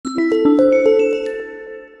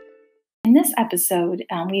this episode,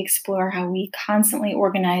 we explore how we constantly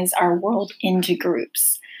organize our world into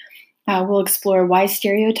groups. We'll explore why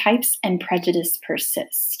stereotypes and prejudice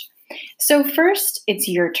persist. So first, it's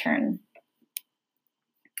your turn.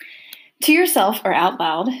 To yourself or out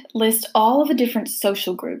loud, list all of the different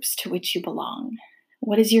social groups to which you belong.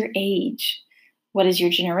 What is your age? What is your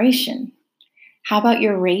generation? How about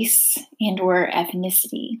your race and/or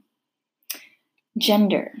ethnicity?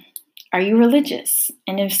 Gender. Are you religious?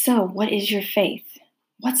 And if so, what is your faith?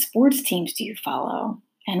 What sports teams do you follow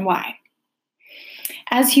and why?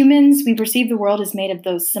 As humans, we perceive the world as made of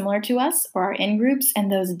those similar to us or our in-groups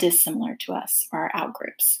and those dissimilar to us or our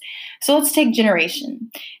out-groups. So let's take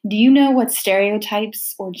generation. Do you know what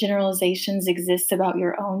stereotypes or generalizations exist about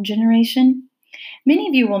your own generation? Many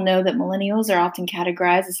of you will know that millennials are often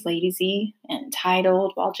categorized as lazy and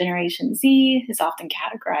entitled, while Generation Z is often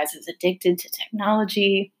categorized as addicted to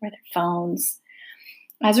technology or their phones.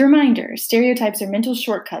 As a reminder, stereotypes are mental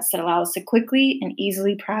shortcuts that allow us to quickly and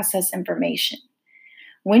easily process information.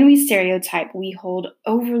 When we stereotype, we hold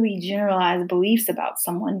overly generalized beliefs about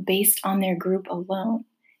someone based on their group alone.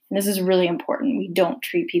 And this is really important. We don't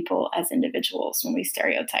treat people as individuals when we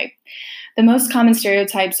stereotype. The most common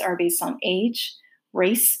stereotypes are based on age,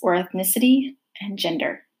 race or ethnicity, and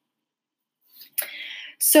gender.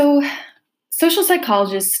 So, social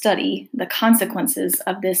psychologists study the consequences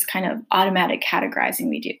of this kind of automatic categorizing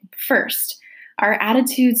we do. First, our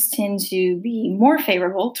attitudes tend to be more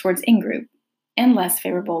favorable towards in-group and less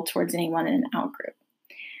favorable towards anyone in an out-group.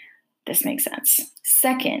 This makes sense.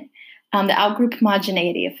 Second, the out-group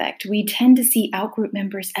homogeneity effect. We tend to see out-group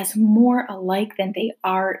members as more alike than they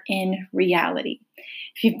are in reality.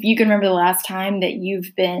 If you can remember the last time that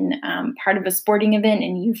you've been part of a sporting event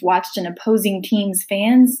and you've watched an opposing team's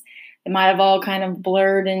fans, it might have all kind of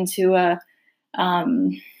blurred into a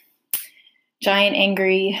giant,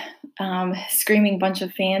 angry, screaming bunch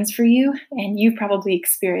of fans for you, and you probably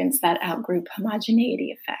experienced that out-group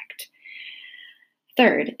homogeneity effect.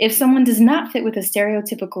 Third, if someone does not fit with a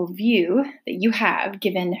stereotypical view that you have,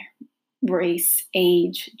 given race,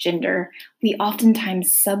 age, gender, we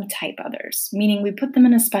oftentimes subtype others, meaning we put them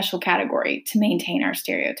in a special category to maintain our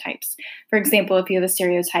stereotypes. For example, if you have a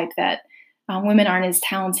stereotype that women aren't as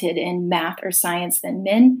talented in math or science than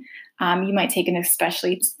men, you might take an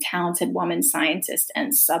especially talented woman scientist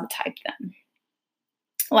and subtype them.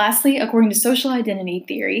 Lastly, according to social identity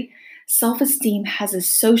theory, self-esteem has a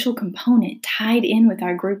social component tied in with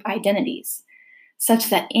our group identities, such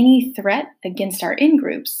that any threat against our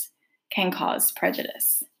in-groups can cause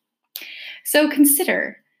prejudice. So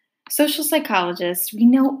consider, social psychologists, we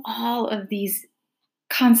know all of these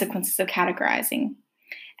consequences of categorizing.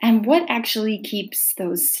 And what actually keeps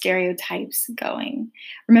those stereotypes going?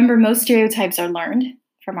 Remember, most stereotypes are learned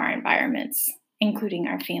from our environments, including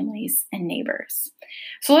our families and neighbors.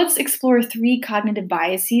 So let's explore 3 cognitive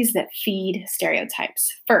biases that feed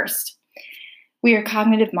stereotypes. First, we are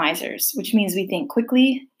cognitive misers, which means we think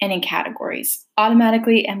quickly and in categories,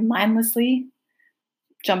 automatically and mindlessly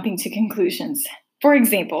jumping to conclusions. For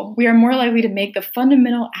example, we are more likely to make the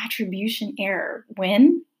fundamental attribution error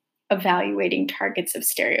when evaluating targets of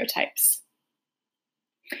stereotypes.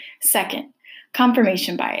 Second,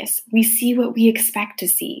 confirmation bias. We see what we expect to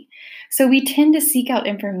see. So we tend to seek out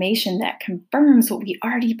information that confirms what we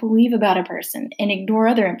already believe about a person and ignore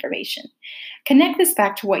other information. Connect this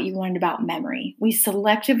back to what you learned about memory. We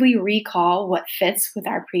selectively recall what fits with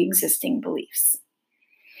our pre-existing beliefs.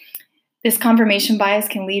 This confirmation bias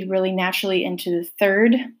can lead really naturally into the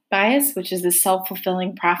third bias, which is the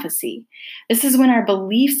self-fulfilling prophecy. This is when our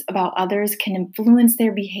beliefs about others can influence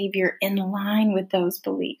their behavior in line with those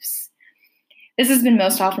beliefs. This has been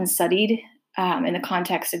most often studied in the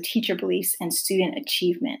context of teacher beliefs and student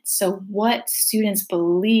achievement. So what students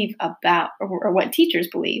believe about, or what teachers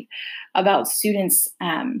believe about students'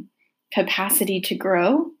 capacity to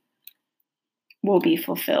grow will be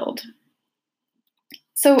fulfilled.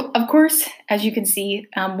 So, of course, as you can see,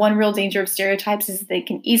 one real danger of stereotypes is that they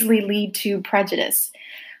can easily lead to prejudice.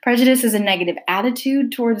 Prejudice is a negative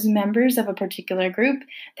attitude towards members of a particular group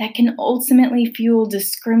that can ultimately fuel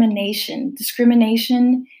discrimination.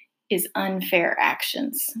 Discrimination is unfair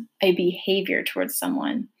actions, a behavior towards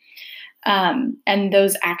someone. And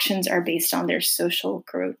those actions are based on their social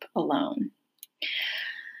group alone.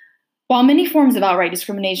 While many forms of outright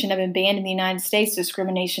discrimination have been banned in the United States,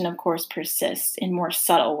 discrimination, of course, persists in more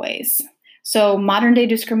subtle ways. So modern-day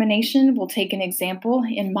discrimination, we'll take an example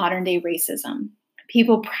in modern-day racism.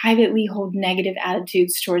 People privately hold negative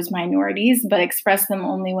attitudes towards minorities, but express them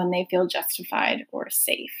only when they feel justified or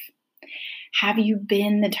safe. Have you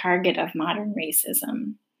been the target of modern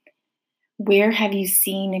racism? Where have you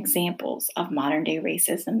seen examples of modern day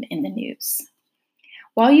racism in the news?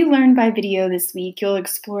 While you learn by video this week, you'll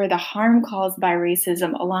explore the harm caused by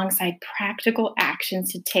racism alongside practical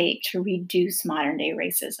actions to take to reduce modern day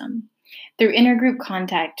racism through intergroup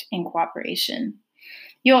contact and cooperation.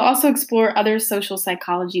 You'll also explore other social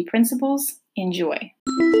psychology principles. Enjoy.